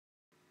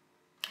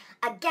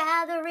A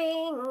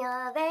gathering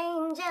of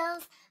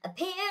angels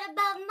appeared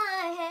above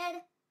my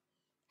head.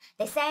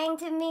 They sang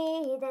to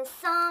me this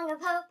song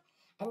of hope,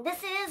 and this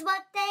is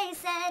what they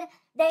said.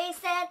 They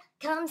said,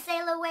 come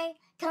sail away,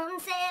 come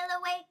sail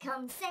away,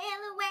 come sail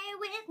away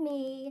with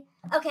me.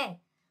 Okay.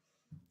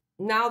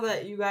 Now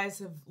that you guys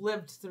have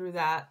lived through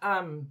that,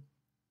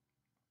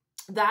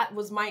 that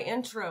was my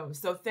intro.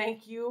 So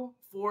thank you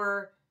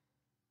for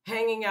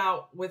hanging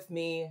out with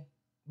me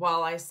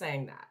while I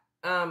sang that.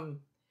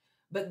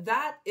 But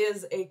that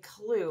is a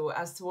clue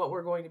as to what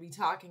we're going to be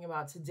talking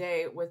about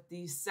today with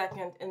the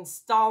second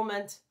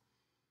installment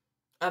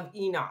of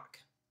Enoch.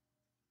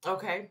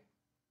 Okay,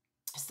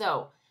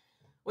 so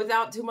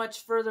without too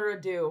much further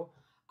ado,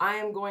 I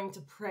am going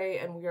to pray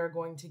and we are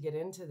going to get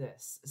into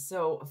this.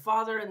 So,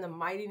 Father, in the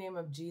mighty name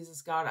of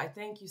Jesus, God, I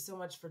thank you so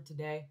much for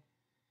today.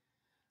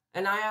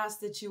 And I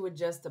ask that you would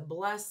just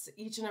bless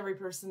each and every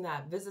person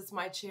that visits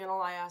my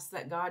channel. I ask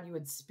that, God, you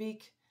would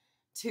speak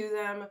to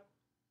them.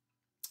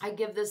 I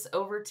give this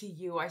over to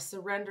you. I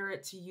surrender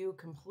it to you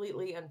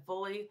completely and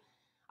fully.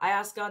 I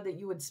ask, God, that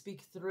you would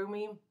speak through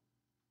me.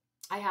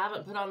 I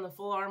haven't put on the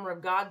full armor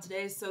of God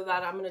today, so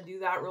that I'm going to do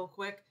that real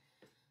quick.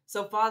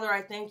 So, Father,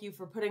 I thank you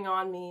for putting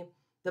on me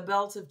the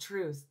belt of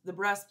truth, the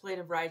breastplate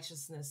of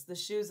righteousness, the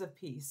shoes of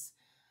peace.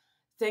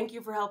 Thank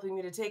you for helping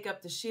me to take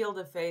up the shield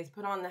of faith,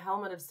 put on the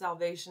helmet of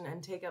salvation,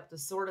 and take up the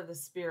sword of the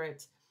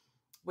Spirit,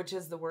 which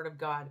is the word of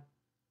God.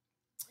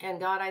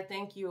 And God, I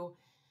thank you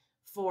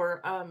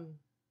for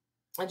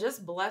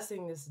just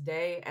blessing this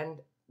day. And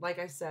like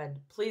I said,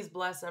 please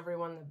bless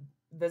everyone that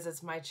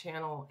visits my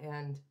channel,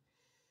 and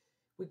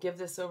we give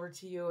this over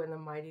to you in the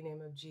mighty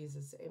name of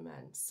Jesus.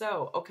 Amen.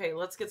 So, okay,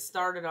 let's get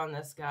started on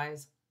this,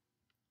 guys.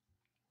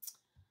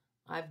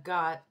 I've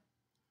got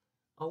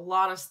a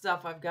lot of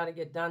stuff I've got to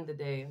get done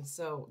today. And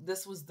so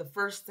this was the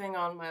first thing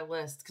on my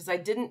list because I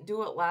didn't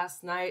do it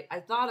last night. I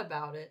thought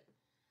about it,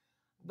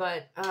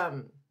 but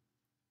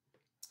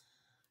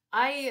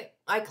I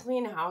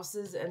clean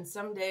houses, and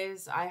some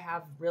days I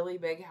have really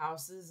big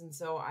houses, and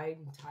so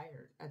I'm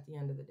tired at the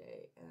end of the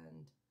day.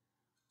 And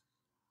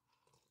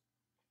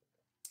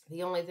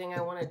the only thing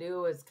I want to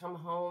do is come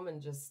home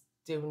and just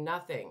do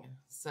nothing.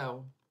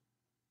 So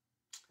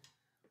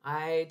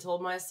I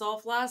told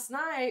myself last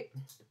night,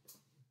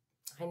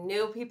 I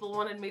knew people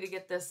wanted me to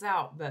get this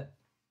out, but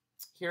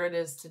here it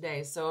is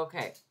today. So,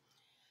 okay.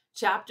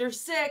 Chapter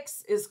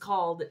 6 is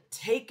called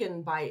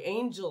Taken by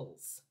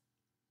Angels.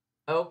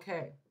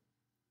 Okay.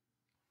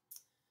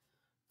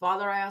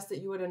 Father, I ask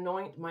that you would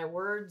anoint my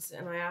words,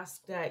 and I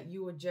ask that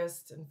you would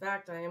just, in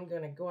fact, I am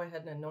going to go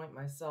ahead and anoint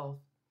myself.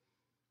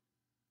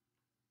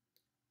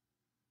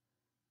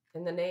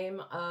 In the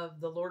name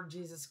of the Lord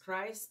Jesus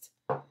Christ,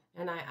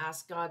 and I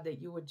ask, God,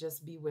 that you would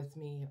just be with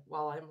me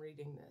while I'm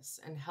reading this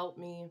and help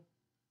me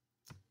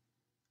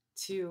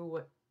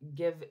to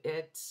give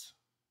it,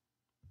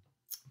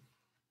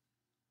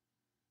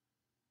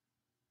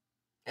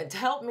 and to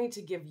help me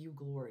to give you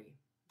glory,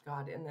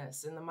 God, in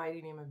this, in the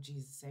mighty name of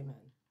Jesus,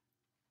 amen.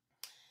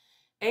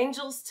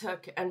 Angels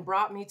took and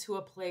brought me to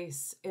a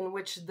place in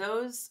which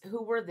those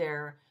who were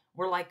there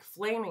were like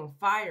flaming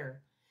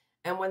fire,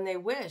 and when they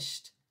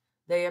wished,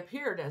 they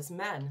appeared as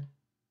men.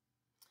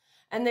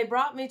 And they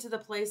brought me to the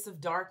place of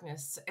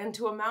darkness, and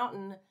to a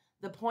mountain,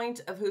 the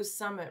point of whose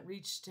summit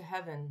reached to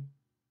heaven.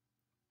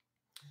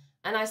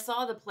 And I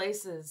saw the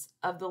places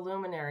of the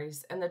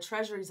luminaries, and the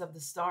treasuries of the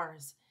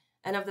stars,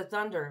 and of the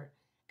thunder,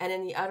 and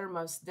in the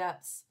uttermost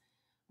depths,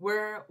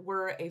 where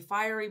were a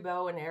fiery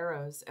bow and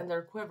arrows, and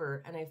their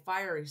quiver, and a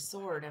fiery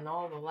sword, and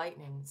all the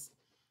lightnings.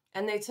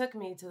 And they took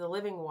me to the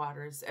living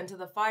waters, and to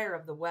the fire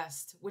of the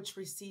west, which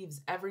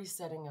receives every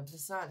setting of the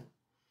sun.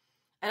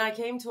 And I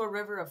came to a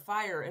river of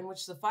fire, in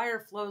which the fire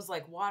flows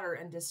like water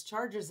and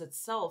discharges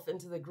itself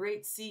into the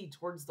great sea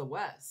towards the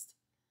west.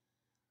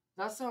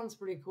 That sounds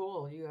pretty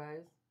cool, you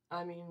guys.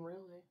 I mean,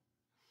 really.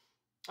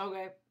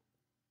 Okay.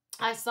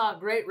 I saw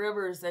great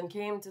rivers, and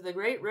came to the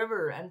great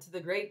river and to the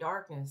great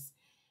darkness,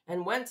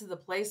 and went to the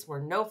place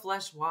where no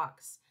flesh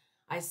walks.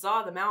 I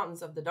saw the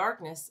mountains of the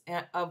darkness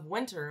of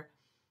winter,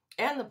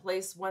 and the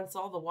place whence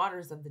all the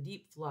waters of the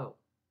deep flow.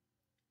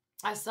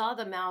 I saw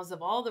the mouths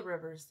of all the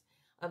rivers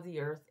of the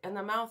earth, and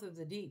the mouth of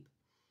the deep.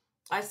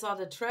 I saw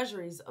the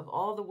treasuries of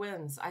all the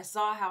winds. I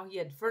saw how he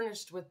had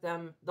furnished with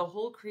them the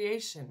whole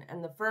creation,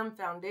 and the firm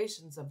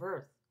foundations of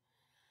earth.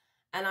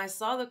 And I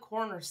saw the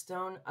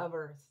cornerstone of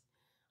earth.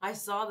 I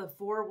saw the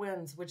four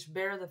winds which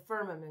bear the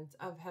firmament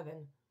of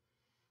heaven.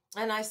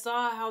 And I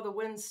saw how the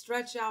winds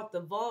stretch out the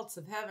vaults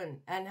of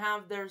heaven, and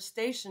have their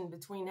station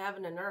between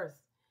heaven and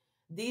earth.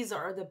 These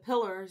are the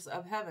pillars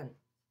of heaven.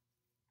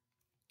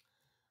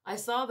 I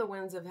saw the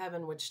winds of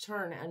heaven which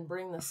turn and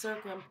bring the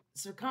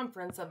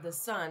circumference of the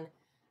sun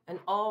and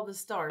all the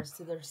stars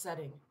to their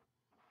setting.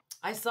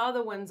 I saw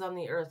the winds on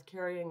the earth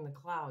carrying the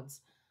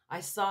clouds.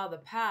 I saw the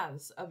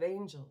paths of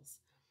angels.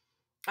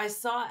 I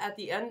saw at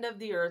the end of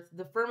the earth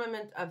the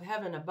firmament of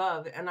heaven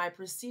above, and I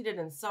proceeded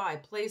and saw a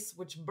place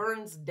which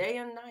burns day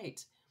and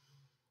night,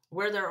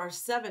 where there are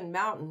 7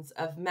 mountains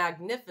of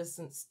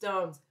magnificent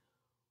stones.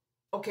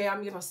 Okay,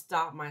 I'm going to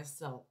stop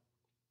myself.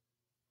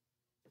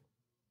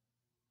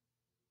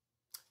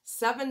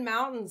 7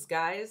 mountains,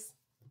 guys.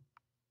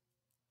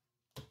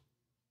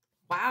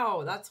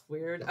 Wow, that's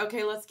weird.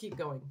 Okay, let's keep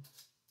going.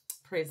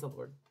 Praise the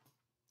Lord.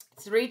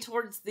 3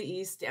 towards the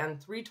east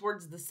and 3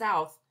 towards the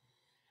south.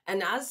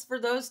 And as for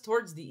those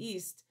towards the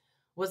east,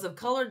 was of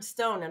colored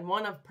stone, and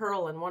one of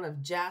pearl, and one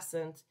of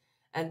jacinth,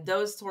 and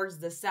those towards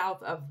the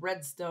south of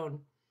red stone.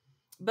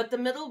 But the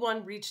middle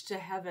one reached to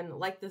heaven,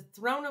 like the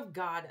throne of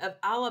God, of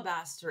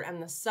alabaster, and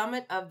the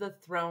summit of the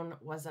throne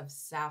was of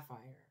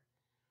sapphire.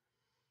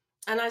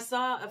 And I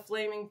saw a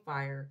flaming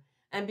fire,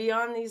 and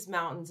beyond these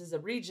mountains is a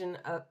region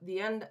of the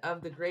end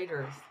of the great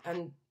earth,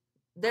 and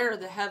there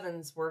the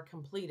heavens were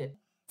completed.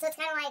 So it's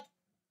kind of like,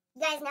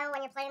 you guys know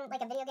when you're playing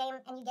like a video game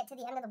and you get to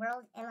the end of the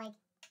world and like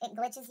it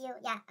glitches you?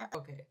 Yeah.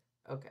 Okay.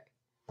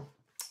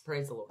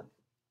 Praise the Lord.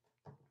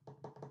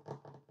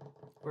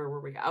 Where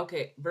were we?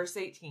 Okay, verse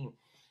 18.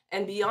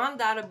 And beyond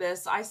that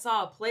abyss, I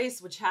saw a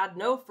place which had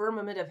no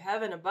firmament of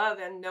heaven above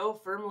and no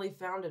firmly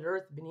founded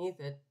earth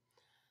beneath it.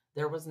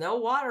 There was no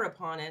water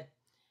upon it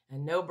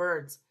and no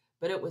birds,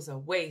 but it was a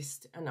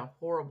waste and a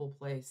horrible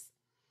place.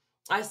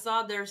 I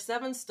saw there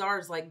 7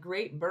 stars like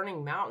great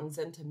burning mountains,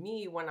 and to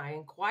me, when I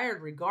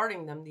inquired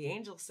regarding them, the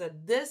angel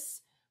said,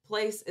 "This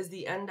place is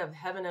the end of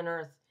heaven and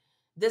earth.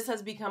 This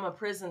has become a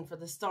prison for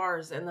the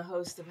stars and the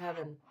host of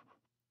heaven.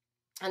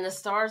 And the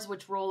stars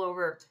which roll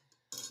over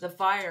the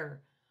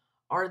fire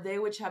are they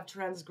which have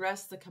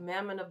transgressed the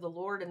commandment of the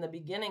Lord in the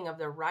beginning of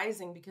their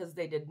rising, because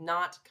they did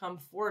not come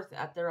forth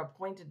at their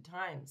appointed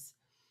times.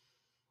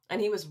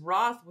 And he was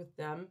wroth with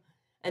them,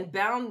 and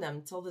bound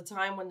them till the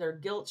time when their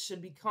guilt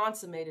should be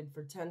consummated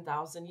for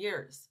 10,000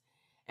 years.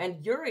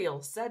 And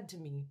Uriel said to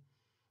me,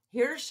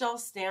 Here shall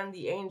stand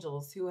the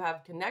angels who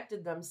have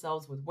connected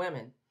themselves with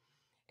women,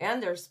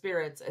 and their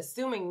spirits,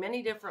 assuming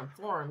many different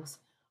forms,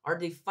 are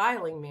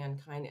defiling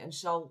mankind, and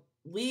shall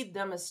lead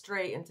them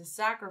astray into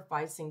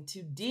sacrificing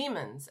to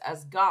demons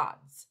as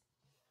gods."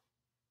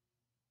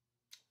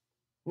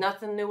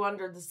 Nothing new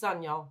under the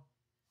sun, y'all.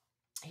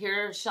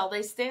 Here shall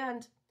they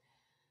stand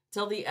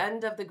till the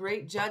end of the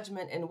great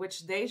judgment, in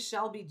which they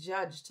shall be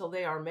judged till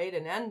they are made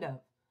an end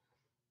of.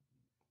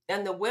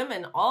 And the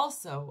women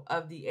also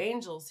of the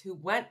angels who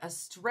went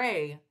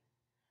astray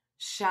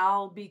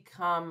shall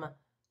become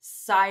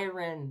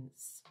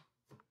sirens.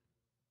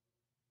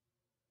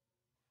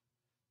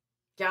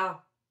 Yeah,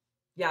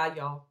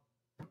 y'all.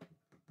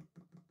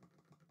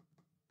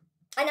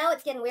 I know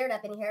it's getting weird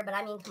up in here, but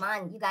I mean, come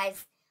on, you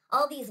guys.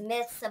 All these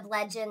myths of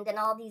legend and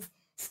all these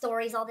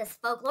stories, all this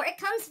folklore, it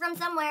comes from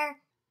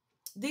somewhere.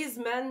 These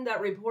men that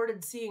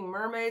reported seeing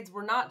mermaids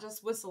were not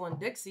just Whistle and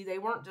Dixie. They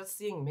weren't just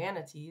seeing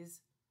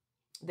manatees.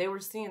 They were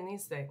seeing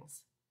these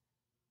things.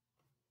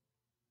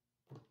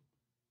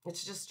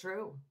 It's just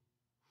true.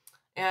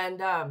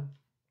 And I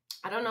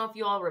don't know if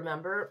you all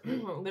remember,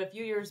 but a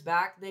few years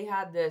back, they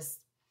had this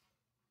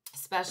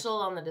special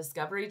on the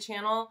Discovery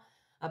Channel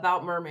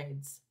about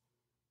mermaids.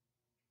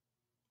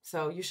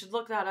 So you should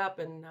look that up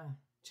and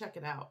check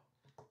it out.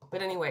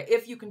 But anyway,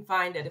 if you can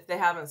find it, if they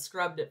haven't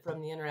scrubbed it from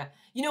the internet.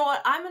 You know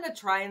what? I'm going to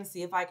try and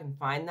see if I can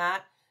find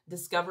that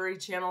Discovery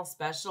Channel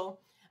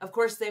special. Of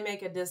course, they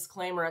make a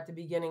disclaimer at the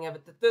beginning of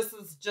it that this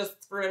is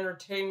just for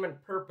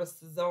entertainment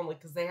purposes only,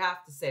 because they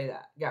have to say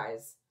that,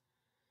 guys.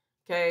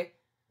 Okay?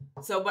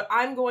 So, but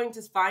I'm going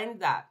to find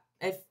that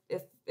if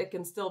it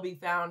can still be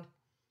found.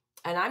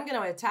 And I'm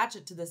going to attach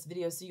it to this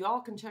video so you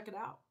all can check it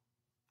out.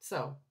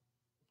 So,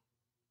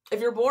 if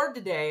you're bored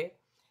today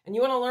and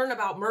you want to learn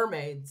about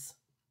mermaids,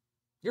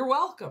 you're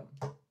welcome.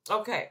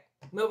 Okay,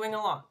 moving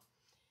along.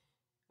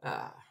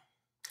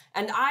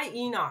 And I,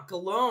 Enoch,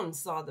 alone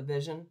saw the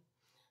vision,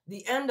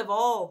 the end of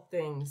all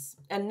things,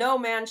 and no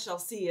man shall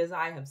see as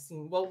I have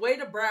seen. Well, way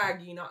to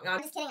brag, Enoch.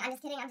 I'm just kidding. I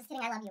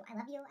love you.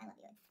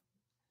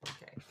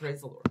 Okay,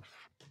 praise the Lord.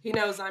 He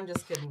knows I'm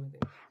just kidding with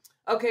him.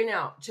 Okay,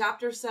 now,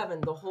 chapter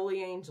 7, the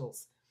holy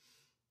angels.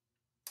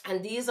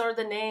 And these are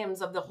the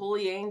names of the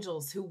holy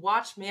angels who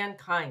watch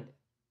mankind.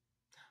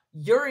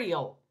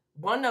 Uriel,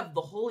 one of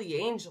the holy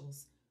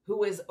angels,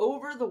 who is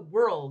over the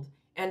world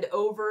and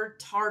over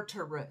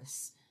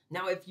Tartarus.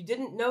 Now, if you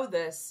didn't know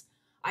this,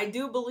 I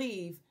do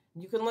believe,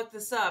 you can look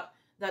this up,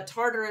 that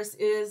Tartarus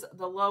is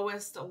the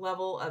lowest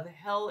level of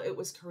hell. It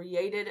was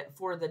created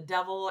for the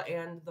devil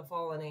and the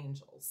fallen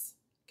angels.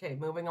 Okay,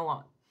 moving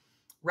along.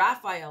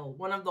 Raphael,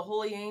 one of the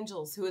holy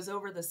angels, who is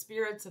over the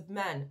spirits of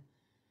men.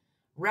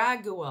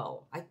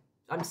 Raguel,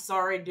 I'm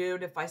sorry,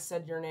 dude, if I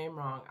said your name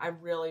wrong. I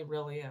really,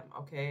 really am,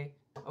 okay?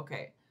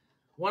 Okay.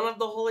 One of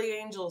the holy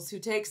angels who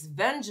takes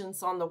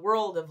vengeance on the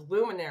world of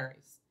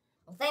luminaries.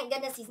 Well, thank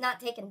goodness he's not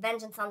taking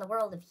vengeance on the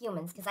world of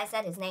humans, because I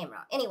said his name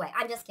wrong. Anyway,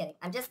 I'm just kidding.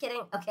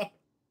 Okay.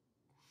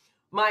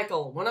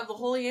 Michael, one of the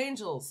holy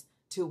angels,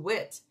 to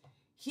wit,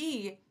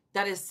 he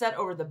that is set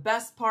over the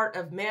best part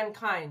of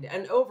mankind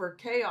and over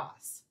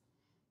chaos.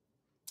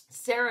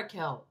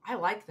 Sarakel, I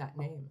like that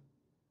name.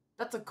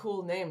 That's a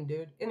cool name,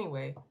 dude.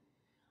 Anyway,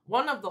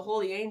 one of the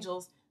holy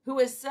angels who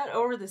is set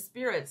over the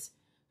spirits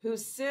who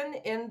sin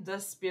in the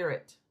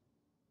spirit.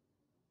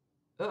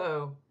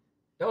 Uh-oh.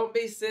 Don't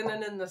be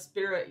sinning in the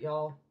spirit,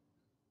 y'all.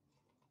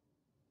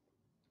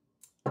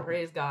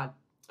 Praise God.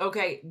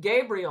 Okay,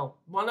 Gabriel,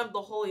 one of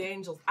the holy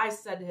angels. I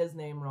said his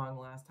name wrong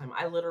last time.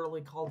 I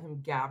literally called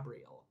him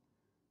Gabriel.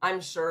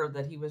 I'm sure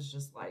that he was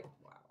just like,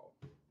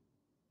 wow.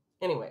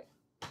 Anyway,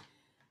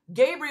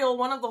 Gabriel,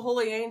 one of the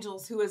holy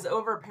angels who is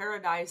over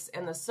paradise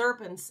and the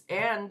serpents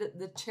and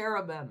the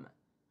cherubim.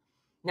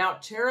 Now,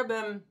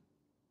 cherubim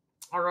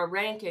are a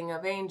ranking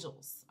of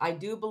angels. I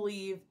do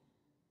believe,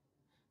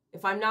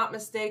 if I'm not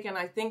mistaken,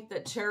 I think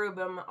that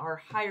cherubim are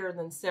higher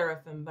than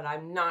seraphim, but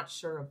I'm not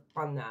sure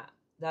on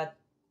that.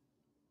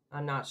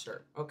 I'm not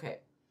sure. Okay.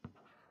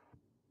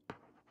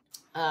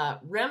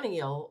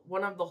 Remiel,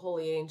 one of the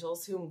holy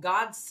angels, whom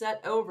God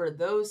set over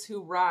those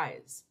who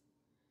rise.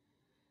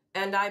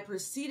 And I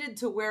proceeded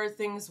to where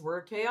things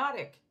were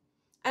chaotic.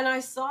 And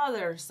I saw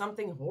there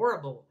something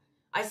horrible.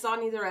 I saw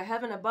neither a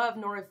heaven above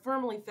nor a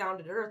firmly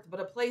founded earth, but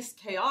a place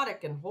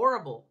chaotic and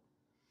horrible.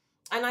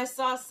 And I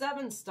saw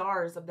 7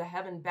 stars of the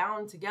heaven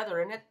bound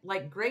together in it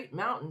like great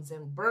mountains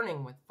and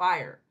burning with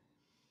fire.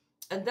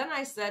 And then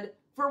I said,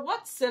 for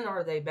what sin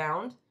are they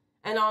bound?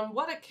 And on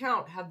what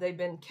account have they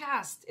been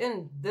cast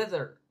in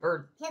thither,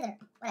 or Hither,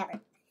 whatever.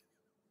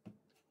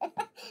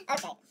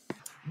 Okay.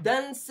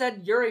 Then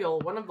said Uriel,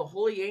 one of the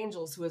holy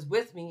angels who was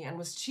with me and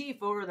was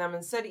chief over them,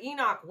 and said,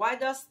 Enoch, why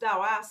dost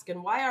thou ask,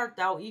 and why art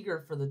thou eager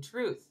for the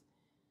truth?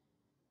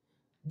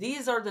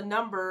 These are the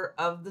number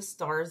of the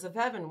stars of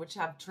heaven, which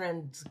have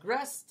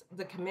transgressed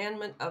the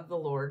commandment of the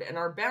Lord, and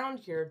are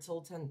bound here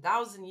till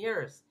 10,000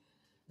 years.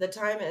 The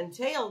time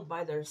entailed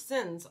by their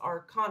sins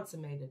are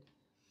consummated.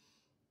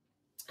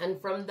 And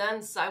from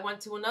thence I went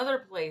to another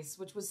place,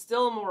 which was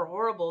still more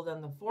horrible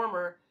than the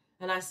former,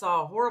 and I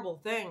saw a horrible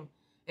thing,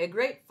 a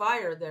great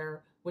fire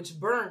there, which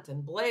burnt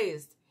and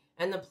blazed,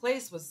 and the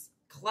place was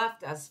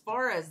cleft as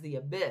far as the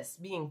abyss,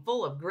 being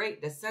full of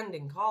great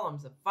descending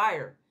columns of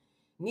fire.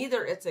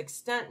 Neither its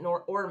extent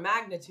or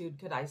magnitude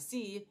could I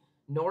see,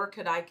 nor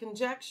could I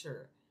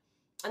conjecture.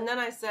 And then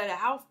I said,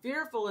 how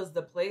fearful is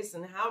the place,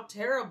 and how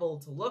terrible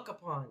to look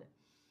upon.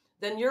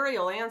 Then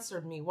Uriel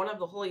answered me, one of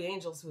the holy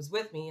angels who was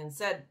with me, and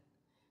said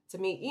to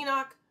me,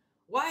 Enoch,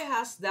 why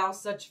hast thou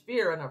such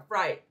fear and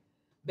affright?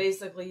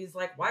 Basically, he's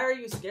like, why are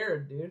you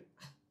scared, dude?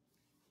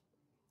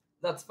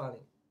 That's funny.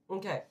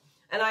 Okay.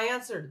 And I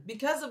answered,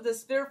 because of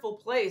this fearful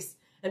place,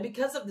 and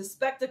because of the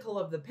spectacle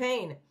of the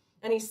pain.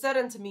 And he said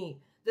unto me,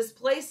 this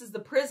place is the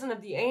prison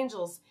of the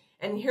angels,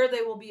 and here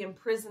they will be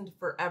imprisoned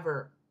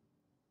forever.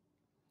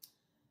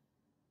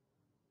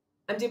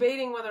 I'm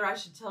debating whether I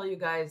should tell you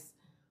guys,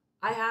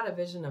 I had a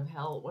vision of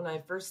hell when I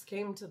first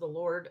came to the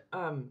Lord,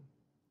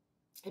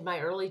 in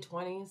my early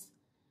 20s.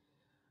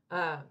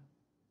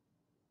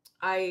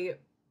 I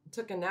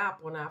took a nap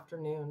one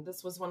afternoon.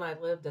 This was when I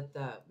lived at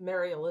the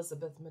Mary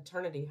Elizabeth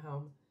maternity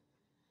home.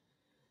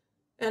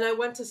 And I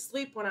went to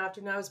sleep one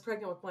afternoon. I was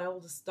pregnant with my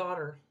oldest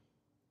daughter.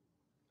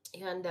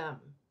 And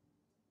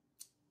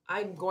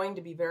I'm going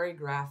to be very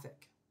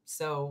graphic.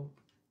 So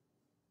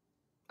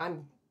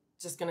I'm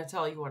just going to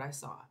tell you what I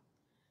saw.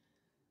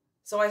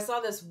 So I saw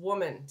this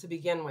woman to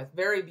begin with,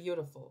 very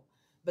beautiful.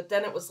 But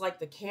then it was like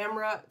the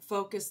camera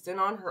focused in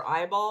on her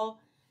eyeball,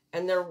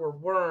 and there were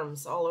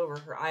worms all over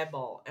her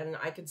eyeball. And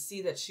I could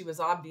see that she was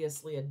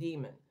obviously a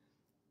demon.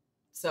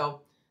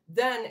 So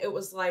then it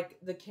was like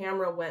the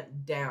camera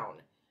went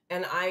down,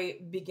 and I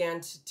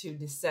began to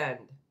descend.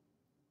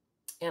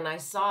 And I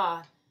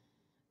saw,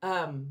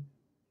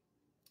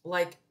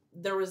 like,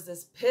 there was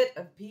this pit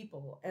of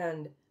people,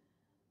 and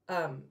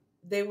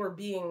they were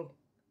being,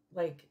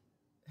 like,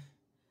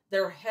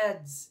 their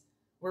heads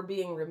were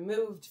being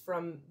removed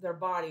from their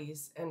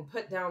bodies and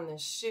put down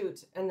this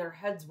chute, and their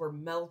heads were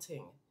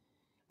melting,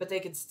 but they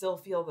could still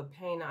feel the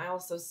pain. I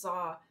also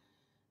saw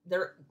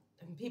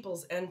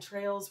people's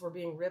entrails were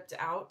being ripped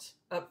out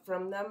up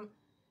from them,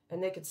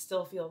 and they could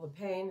still feel the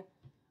pain.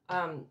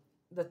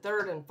 The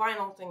third and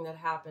final thing that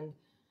happened,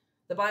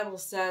 the Bible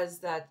says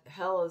that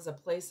hell is a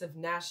place of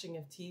gnashing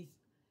of teeth.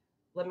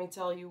 Let me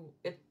tell you,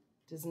 it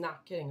is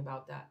not kidding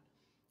about that.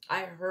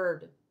 I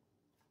heard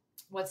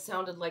what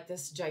sounded like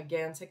this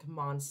gigantic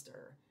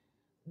monster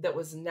that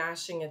was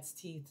gnashing its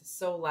teeth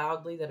so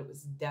loudly that it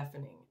was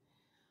deafening.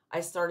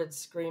 I started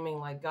screaming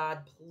like,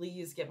 God,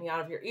 please get me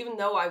out of here. Even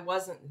though I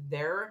wasn't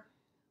there,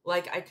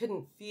 like I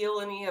couldn't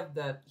feel any of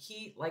the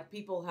heat like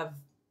people have,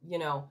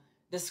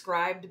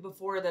 described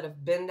before that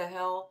have been to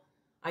hell.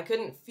 I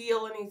couldn't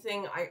feel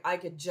anything.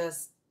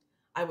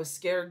 I was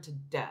scared to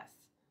death,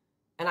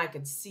 and I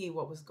could see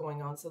what was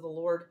going on. So the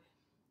Lord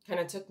kind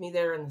of took me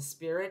there in the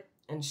spirit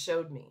and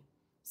showed me.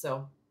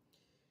 So,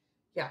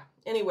 yeah.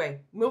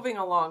 Anyway, moving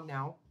along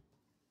now.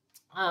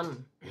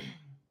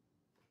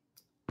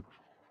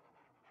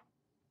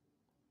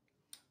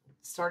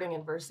 Starting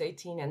in verse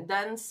 18. And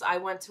thence I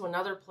went to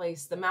another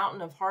place, the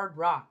mountain of hard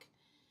rock.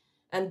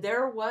 And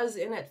there was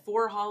in it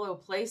 4 hollow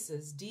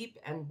places, deep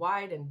and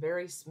wide and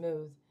very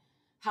smooth.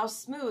 How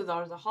smooth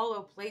are the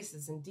hollow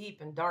places, and deep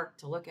and dark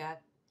to look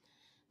at.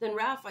 Then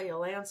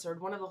Raphael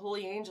answered, one of the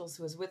holy angels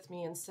who was with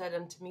me, and said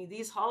unto me,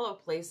 these hollow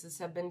places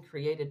have been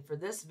created for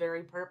this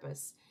very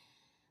purpose,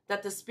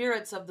 that the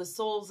spirits of the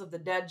souls of the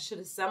dead should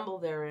assemble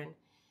therein.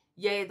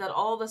 Yea, that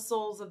all the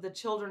souls of the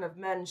children of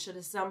men should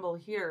assemble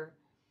here.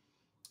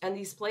 And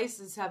these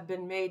places have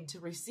been made to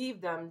receive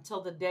them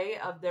till the day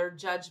of their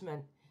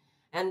judgment,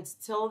 and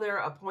till their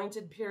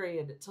appointed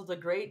period, till the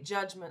great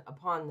judgment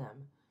upon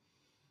them.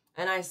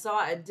 And I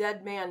saw a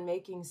dead man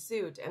making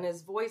suit, and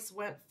his voice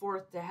went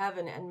forth to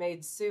heaven and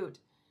made suit.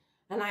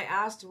 And I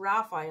asked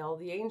Raphael,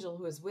 the angel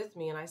who is with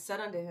me, and I said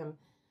unto him,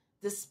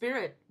 the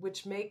spirit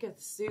which maketh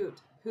suit,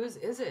 whose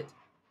is it?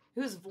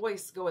 Whose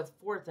voice goeth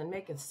forth and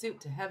maketh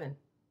suit to heaven?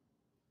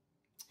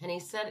 And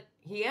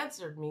he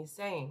answered me,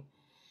 saying,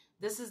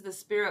 this is the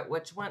spirit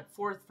which went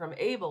forth from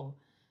Abel,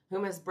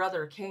 whom his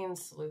brother Cain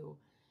slew.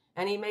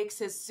 And he makes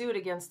his suit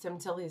against him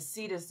till his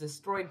seed is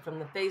destroyed from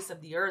the face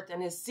of the earth,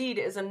 and his seed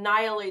is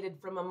annihilated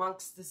from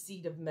amongst the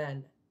seed of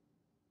men.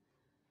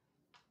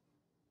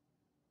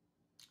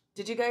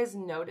 Did you guys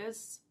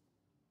notice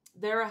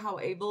there how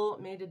Abel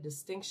made a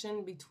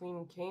distinction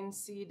between Cain's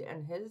seed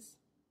and his?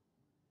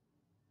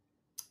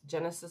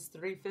 Genesis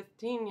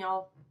 3:15,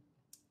 y'all.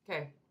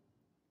 Okay,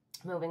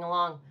 moving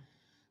along.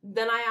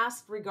 Then I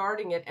asked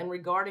regarding it and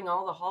regarding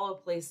all the hollow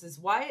places,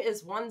 why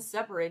is one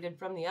separated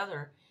from the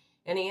other?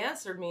 And he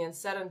answered me and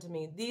said unto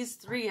me, these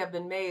three have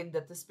been made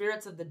that the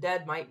spirits of the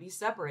dead might be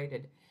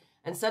separated.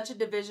 And such a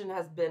division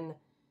has been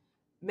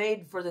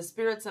made for the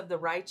spirits of the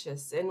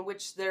righteous, in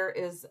which there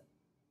is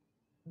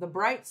the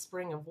bright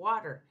spring of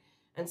water.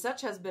 And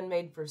such has been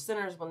made for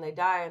sinners when they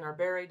die and are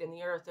buried in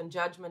the earth, and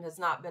judgment has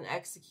not been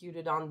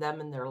executed on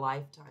them in their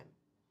lifetime.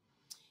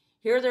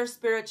 Here their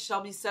spirits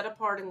shall be set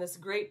apart in this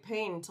great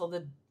pain till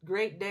the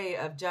great day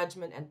of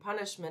judgment and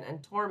punishment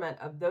and torment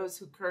of those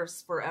who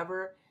curse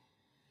forever,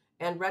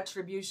 and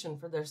retribution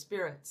for their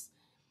spirits.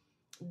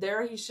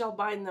 There he shall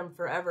bind them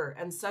forever.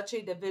 And such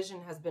a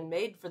division has been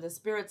made for the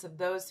spirits of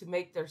those who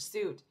make their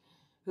suit,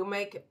 who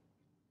make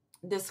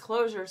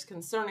disclosures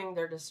concerning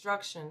their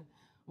destruction,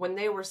 when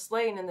they were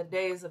slain in the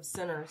days of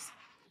sinners.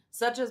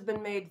 Such has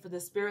been made for the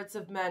spirits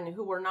of men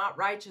who were not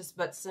righteous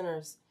but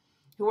sinners,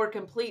 who were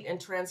complete in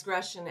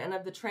transgression, and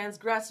of the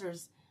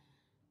transgressors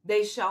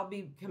they shall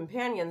be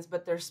companions,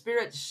 but their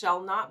spirits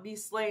shall not be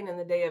slain in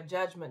the day of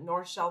judgment,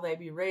 nor shall they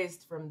be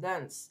raised from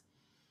thence.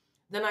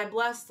 Then I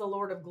blessed the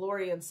Lord of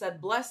glory and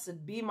said,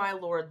 blessed be my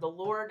Lord, the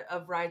Lord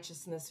of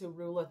righteousness, who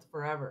ruleth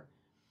forever.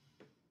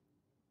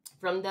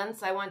 From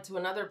thence I went to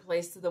another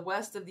place to the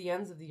west of the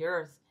ends of the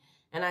earth,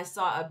 and I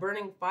saw a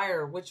burning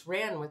fire which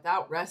ran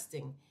without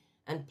resting,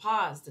 and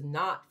paused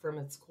not from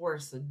its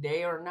course a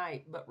day or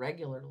night, but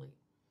regularly.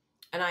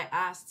 And I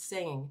asked,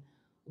 saying,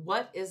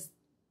 what is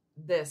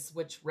this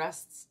which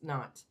rests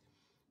not?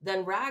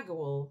 Then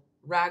Raguel,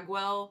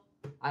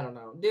 I don't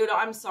know. Dude,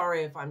 I'm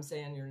sorry if I'm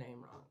saying your name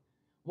wrong.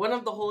 One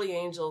of the holy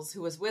angels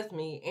who was with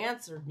me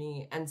answered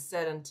me and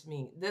said unto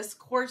me, this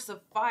course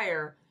of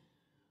fire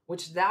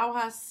which thou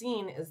hast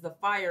seen is the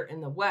fire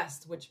in the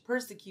west, which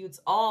persecutes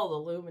all the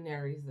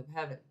luminaries of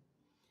heaven.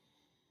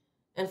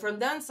 And from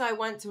thence I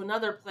went to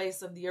another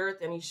place of the earth,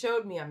 and he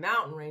showed me a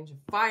mountain range of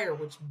fire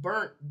which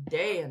burnt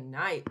day and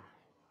night.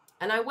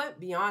 And I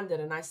went beyond it,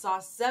 and I saw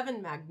 7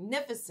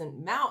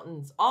 magnificent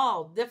mountains,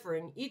 all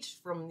differing each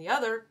from the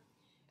other,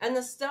 and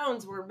the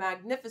stones were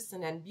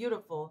magnificent and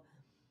beautiful,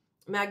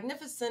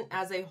 magnificent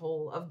as a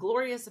whole, of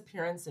glorious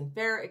appearance and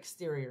fair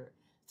exterior,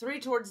 3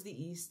 towards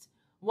the east,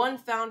 1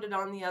 founded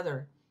on the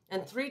other,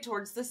 and 3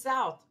 towards the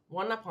south,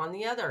 1 upon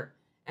the other,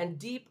 and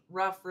deep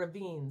rough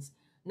ravines,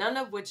 none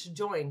of which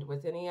joined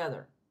with any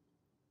other.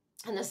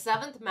 And the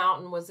 7th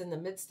mountain was in the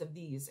midst of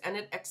these, and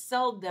it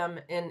excelled them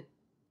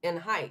in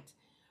height,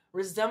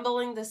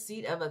 resembling the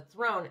seat of a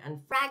throne,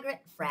 and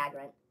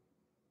Fragrant.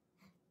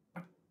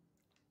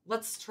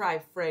 Let's try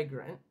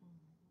fragrant.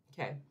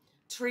 Okay.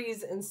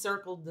 Trees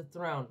encircled the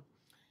throne,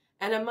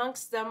 and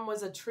amongst them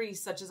was a tree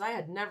such as I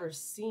had never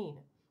seen,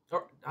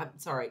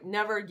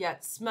 never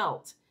yet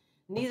smelt.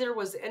 Neither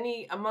was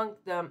any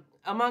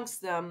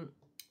amongst them,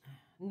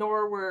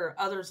 nor were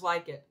others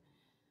like it.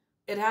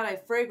 It had a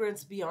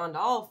fragrance beyond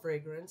all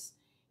fragrance,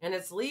 and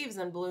its leaves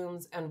and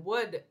blooms and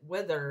wood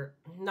wither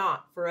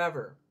not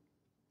forever.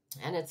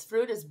 And its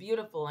fruit is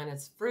beautiful, and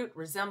its fruit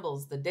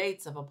resembles the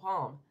dates of a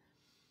palm.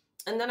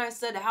 And then I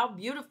said, how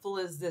beautiful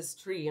is this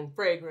tree and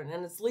fragrant,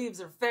 and its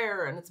leaves are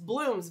fair, and its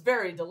blooms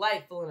very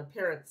delightful in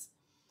appearance.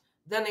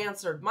 Then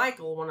answered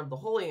Michael, one of the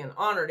holy and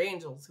honored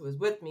angels, who was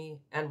with me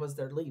and was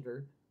their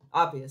leader,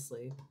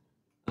 obviously.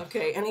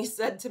 Okay, and he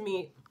said to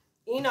me,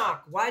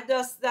 Enoch, why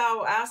dost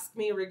thou ask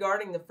me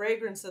regarding the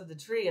fragrance of the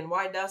tree, and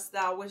why dost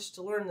thou wish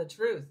to learn the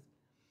truth?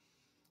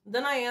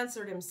 Then I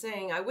answered him,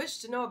 saying, I wish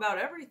to know about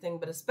everything,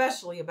 but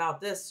especially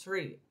about this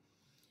tree.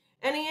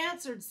 And he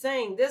answered,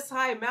 saying, this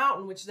high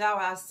mountain which thou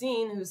hast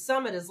seen, whose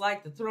summit is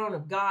like the throne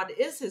of God,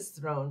 is his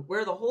throne,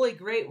 where the Holy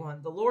Great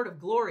One, the Lord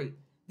of glory,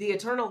 the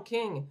eternal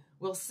King,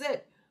 will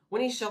sit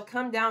when he shall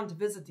come down to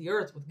visit the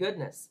earth with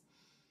goodness.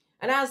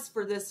 And as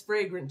for this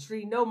fragrant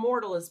tree, no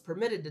mortal is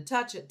permitted to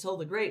touch it till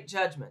the great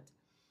judgment,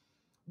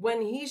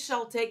 when he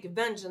shall take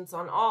vengeance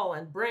on all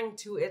and bring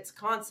to its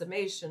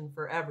consummation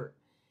forever.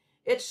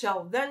 It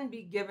shall then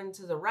be given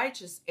to the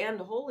righteous and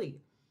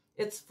holy.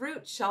 Its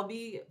fruit shall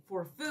be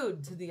for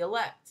food to the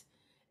elect.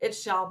 it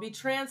shall be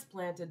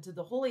transplanted to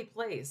the holy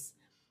place,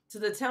 to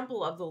the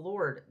temple of the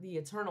Lord, the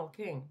eternal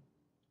King.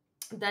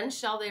 Then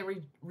shall they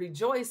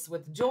rejoice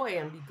with joy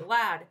and be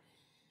glad,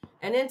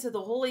 and into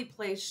the holy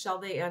place shall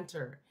they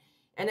enter,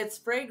 and its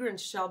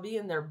fragrance shall be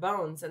in their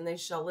bones, and they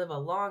shall live a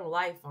long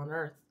life on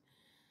earth,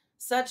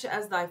 such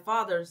as thy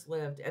fathers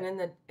lived, and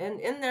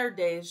in their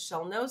days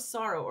shall no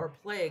sorrow or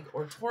plague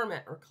or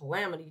torment or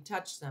calamity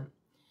touch them.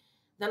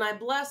 Then I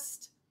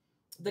blessed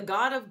the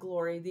God of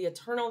glory, the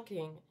eternal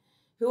King,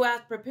 who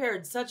hath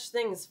prepared such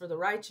things for the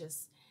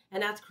righteous,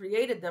 and hath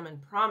created them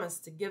and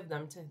promised to give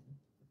them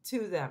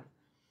to them.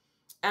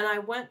 And I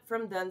went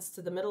from thence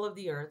to the middle of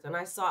the earth, and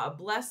I saw a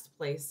blessed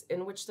place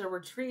in which there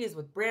were trees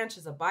with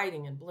branches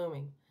abiding and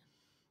blooming.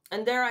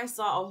 And there I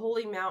saw a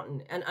holy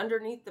mountain, and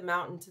underneath the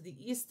mountain to the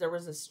east there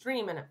was a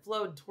stream, and it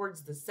flowed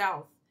towards the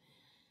south.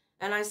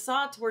 And I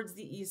saw towards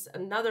the east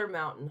another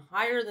mountain,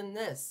 higher than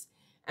this,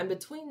 and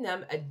between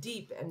them a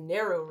deep and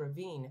narrow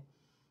ravine.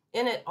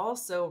 In it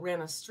also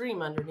ran a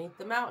stream underneath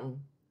the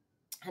mountain.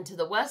 And to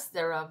the west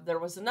thereof there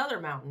was another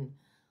mountain,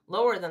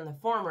 lower than the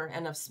former,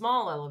 and of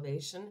small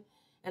elevation,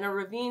 and a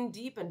ravine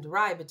deep and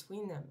dry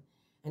between them.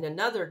 And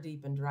another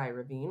deep and dry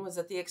ravine was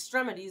at the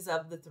extremities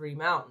of the three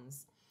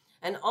mountains.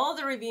 And all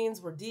the ravines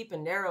were deep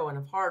and narrow and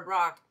of hard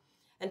rock,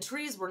 and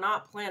trees were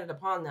not planted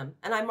upon them.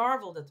 And I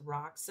marveled at the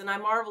rocks, and I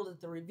marveled at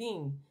the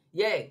ravine.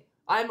 Yea,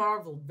 I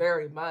marveled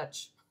very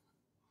much.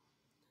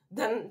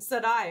 Then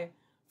said I,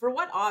 for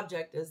what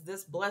object is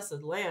this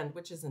blessed land,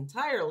 which is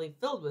entirely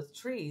filled with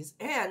trees,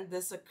 and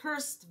this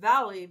accursed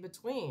valley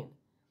between?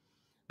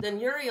 Then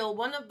Uriel,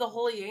 one of the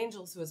holy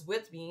angels who was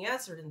with me,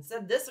 answered and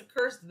said, this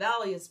accursed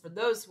valley is for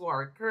those who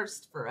are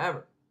accursed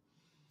forever.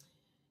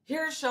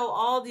 Here shall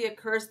all the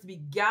accursed be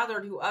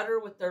gathered who utter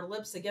with their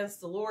lips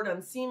against the Lord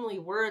unseemly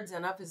words,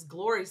 and of his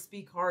glory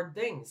speak hard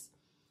things.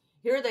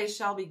 Here they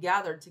shall be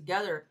gathered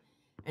together,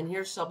 and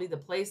here shall be the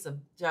place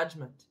of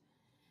judgment.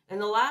 In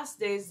the last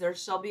days there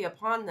shall be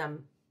upon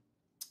them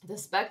the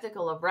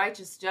spectacle of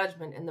righteous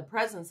judgment in the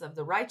presence of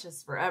the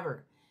righteous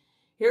forever.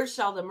 Here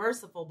shall the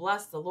merciful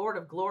bless the Lord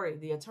of glory,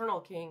 the eternal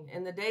King.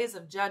 In the days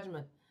of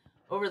judgment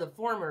over the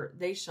former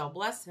they shall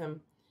bless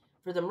him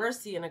for the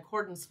mercy in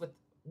accordance with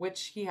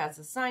which he has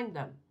assigned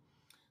them.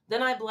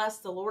 Then I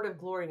blessed the Lord of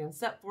glory and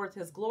set forth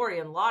his glory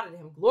and lauded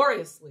him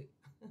gloriously.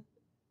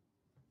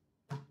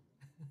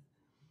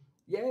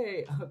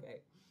 Yay,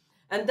 okay.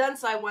 And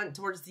thence I went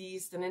towards the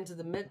east and into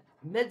the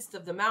midst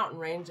of the mountain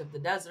range of the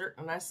desert,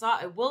 and I saw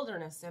a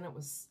wilderness, and it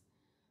was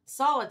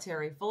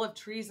solitary, full of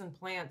trees and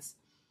plants,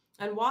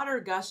 and water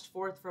gushed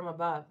forth from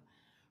above,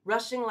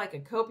 rushing like a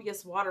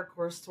copious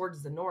watercourse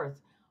towards the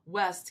north.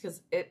 West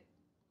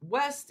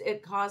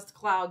it caused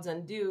clouds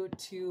and dew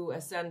to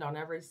ascend on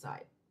every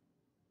side.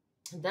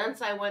 And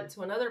thence I went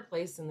to another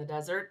place in the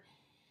desert,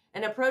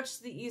 and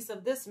approached the east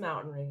of this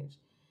mountain range.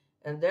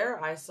 And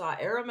there I saw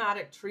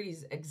aromatic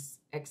trees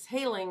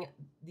exhaling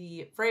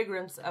the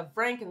fragrance of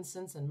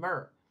frankincense and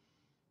myrrh.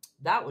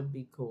 That would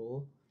be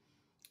cool.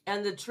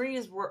 And the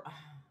trees were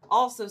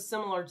also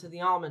similar to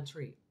the almond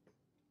tree.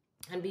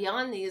 And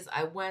beyond these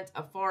I went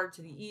afar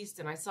to the east,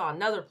 and I saw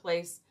another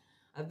place,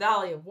 a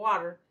valley of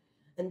water,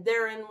 and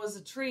therein was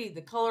a tree,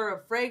 the color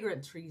of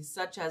fragrant trees,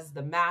 such as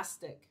the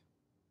mastic.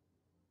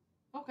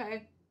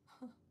 Okay.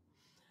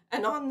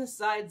 And on the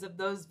sides of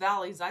those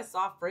valleys I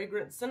saw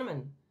fragrant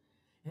cinnamon.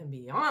 And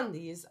beyond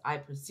these I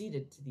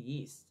proceeded to the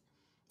east.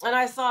 And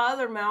I saw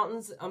other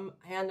mountains,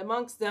 and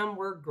amongst them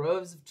were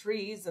groves of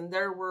trees, and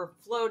there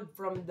flowed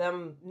from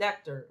them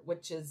nectar,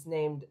 which is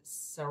named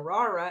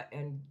Sarara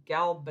and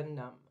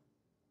Galbanum.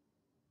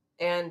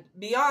 And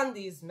beyond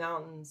these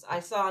mountains I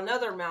saw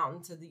another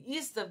mountain to the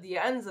east of the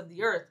ends of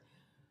the earth,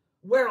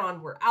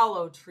 whereon were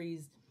aloe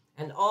trees,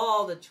 and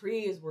all the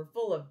trees were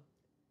full of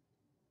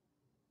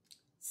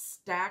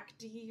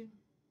stacte.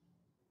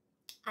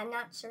 I'm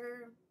not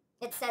sure.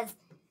 It says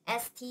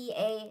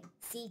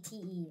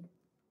S-T-A-C-T-E.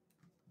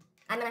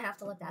 I'm going to have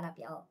to look that up,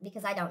 y'all,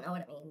 because I don't know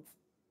what it means.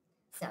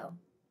 So,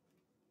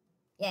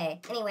 yay.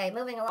 Anyway,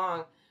 moving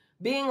along.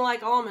 Being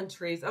like almond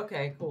trees.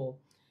 Okay, cool.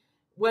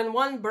 When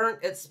one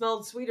burnt, it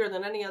smelled sweeter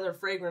than any other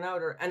fragrant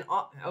odor. And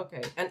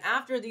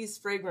after these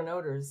fragrant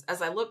odors,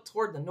 as I looked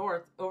toward the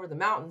north over the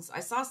mountains, I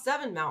saw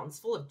 7 mountains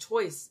full of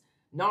choice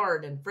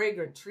nard and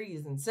fragrant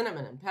trees and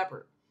cinnamon and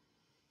pepper.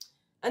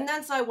 And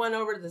thence I went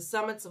over to the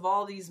summits of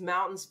all these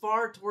mountains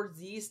far towards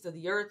the east of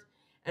the earth,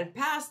 and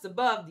passed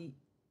above the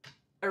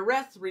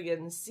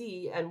Erythraean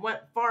Sea, and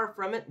went far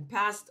from it, and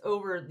passed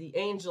over the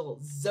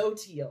angel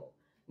Zotiel.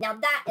 Now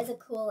that is a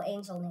cool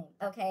angel name,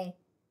 okay?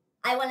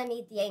 I want to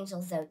meet the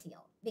angel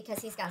Zotiel, because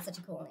he's got such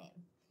a cool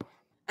name.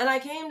 And I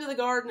came to the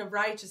garden of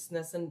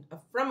righteousness, and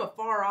from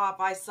afar off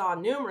I saw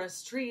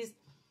numerous trees,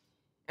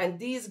 and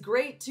these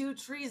great 2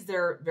 trees,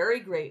 they're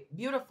very great,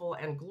 beautiful,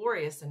 and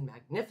glorious, and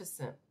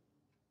magnificent.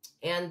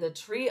 And the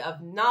tree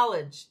of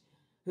knowledge,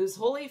 whose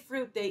holy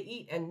fruit they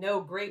eat and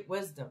know great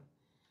wisdom.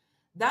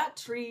 That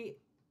tree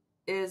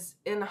is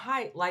in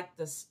height like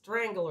the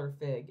strangler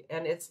fig,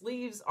 and its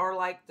leaves are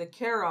like the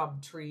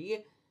carob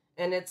tree,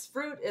 and its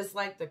fruit is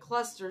like the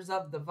clusters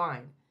of the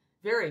vine.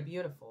 Very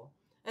beautiful.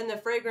 and the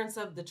fragrance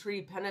of the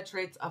tree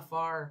penetrates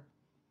afar.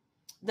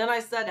 Then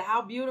I said,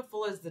 how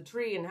beautiful is the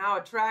tree, and how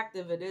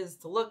attractive it is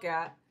to look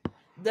at.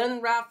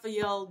 Then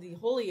Raphael, the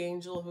holy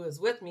angel who is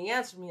with me,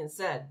 answered me and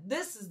said,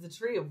 this is the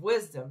tree of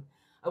wisdom,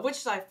 of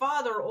which thy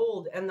father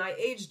old and thy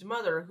aged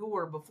mother who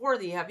were before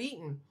thee have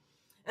eaten.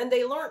 And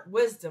they learnt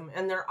wisdom,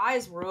 and their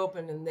eyes were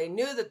opened, and they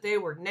knew that they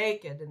were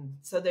naked, and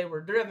so they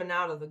were driven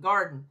out of the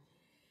garden.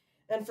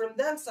 And from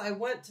thence I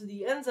went to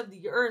the ends of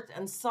the earth,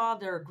 and saw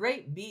there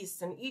great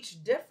beasts, and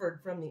each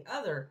differed from the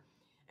other,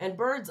 and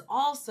birds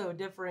also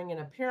differing in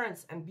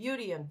appearance and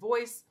beauty and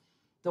voice,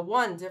 the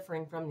one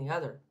differing from the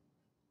other.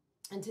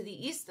 And to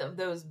the east of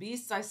those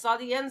beasts I saw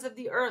the ends of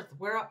the earth,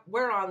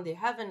 whereon the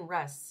heaven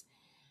rests,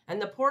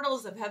 and the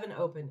portals of heaven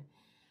open.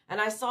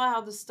 And I saw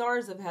how the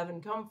stars of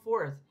heaven come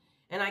forth,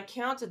 and I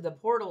counted the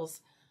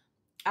portals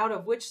out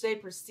of which they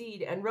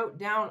proceed, and wrote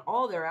down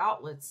all their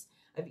outlets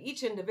of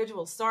each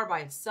individual star by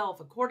itself,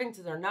 according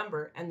to their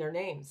number and their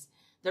names,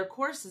 their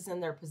courses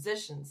and their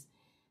positions,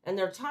 and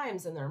their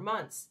times and their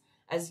months,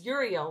 as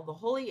Uriel, the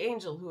holy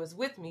angel who was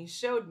with me,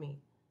 showed me.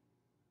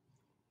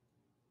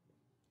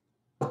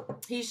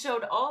 He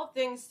showed all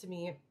things to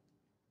me,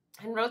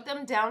 and wrote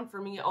them down for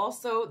me.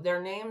 Also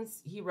their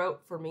names he wrote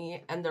for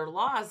me, and their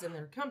laws and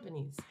their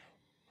companies.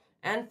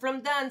 And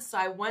from thence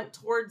I went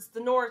towards the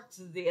north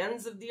to the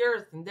ends of the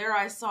earth, and there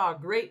I saw a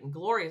great and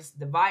glorious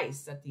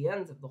device at the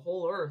ends of the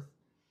whole earth.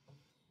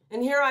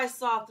 And here I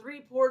saw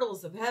 3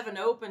 portals of heaven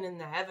open in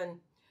the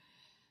heaven.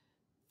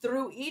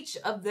 Through each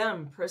of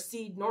them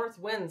proceed north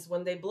winds.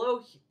 When they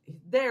blow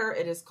there,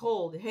 it is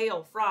cold,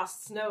 hail,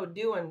 frost, snow,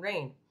 dew, and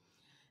rain.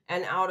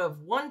 And out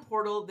of one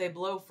portal they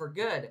blow for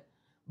good.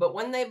 But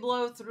when they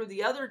blow through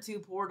the other 2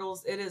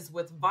 portals, it is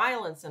with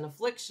violence and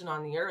affliction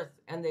on the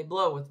earth, and they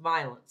blow with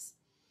violence.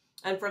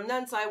 And from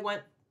thence I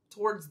went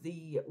towards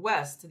the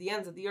west, to the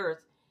ends of the earth,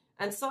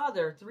 and saw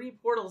there 3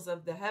 portals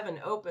of the heaven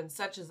open,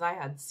 such as I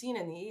had seen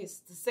in the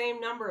east, the same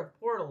number of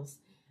portals,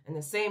 and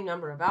the same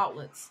number of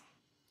outlets.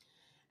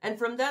 And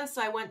from thence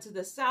I went to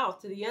the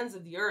south, to the ends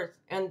of the earth,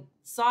 and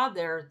saw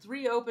there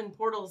 3 open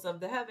portals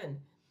of the heaven.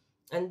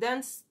 And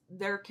thence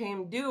there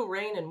came dew,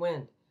 rain, and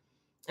wind.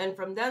 And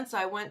from thence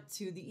I went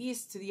to the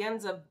east, to the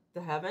ends of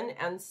the heaven,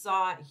 and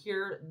saw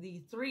here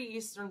the 3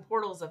 eastern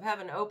portals of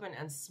heaven open,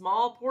 and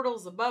small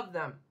portals above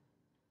them.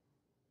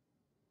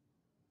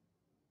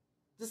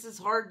 This is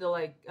hard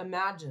to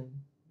imagine,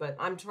 but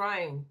I'm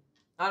trying.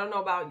 I don't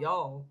know about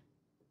y'all.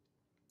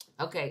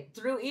 Okay,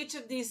 through each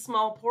of these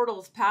small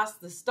portals pass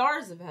the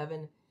stars of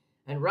heaven,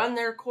 and run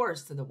their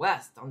course to the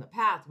west on the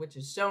path which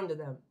is shown to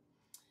them.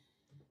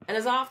 And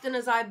as often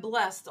as I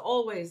blessed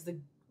always the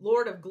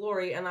Lord of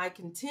glory, and I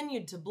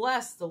continued to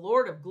bless the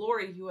Lord of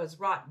glory, who has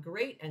wrought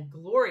great and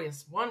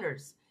glorious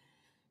wonders,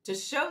 to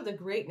show the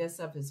greatness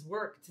of his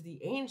work to the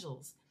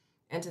angels,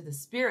 and to the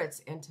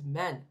spirits, and to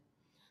men,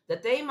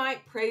 that they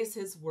might praise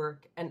his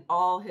work and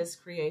all his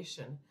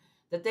creation,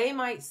 that they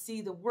might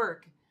see the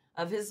work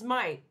of his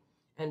might,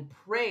 and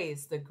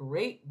praise the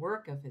great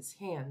work of his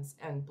hands,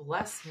 and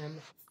bless him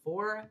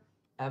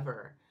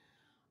forever.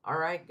 All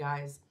right,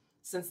 guys,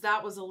 since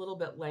that was a little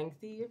bit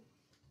lengthy,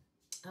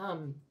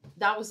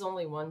 that was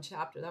only 1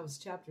 chapter. That was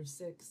chapter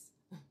 6.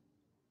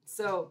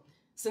 So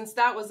since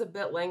that was a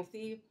bit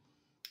lengthy,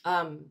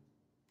 I'm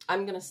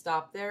going to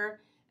stop there,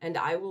 and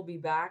I will be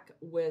back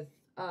with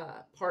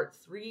part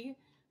 3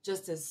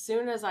 just as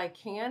soon as I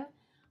can.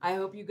 I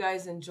hope you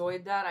guys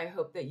enjoyed that. I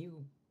hope that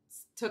you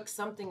took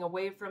something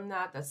away from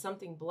that, that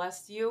something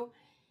blessed you.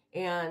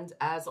 And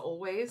as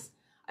always,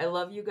 I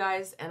love you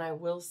guys, and I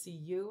will see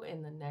you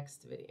in the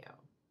next video.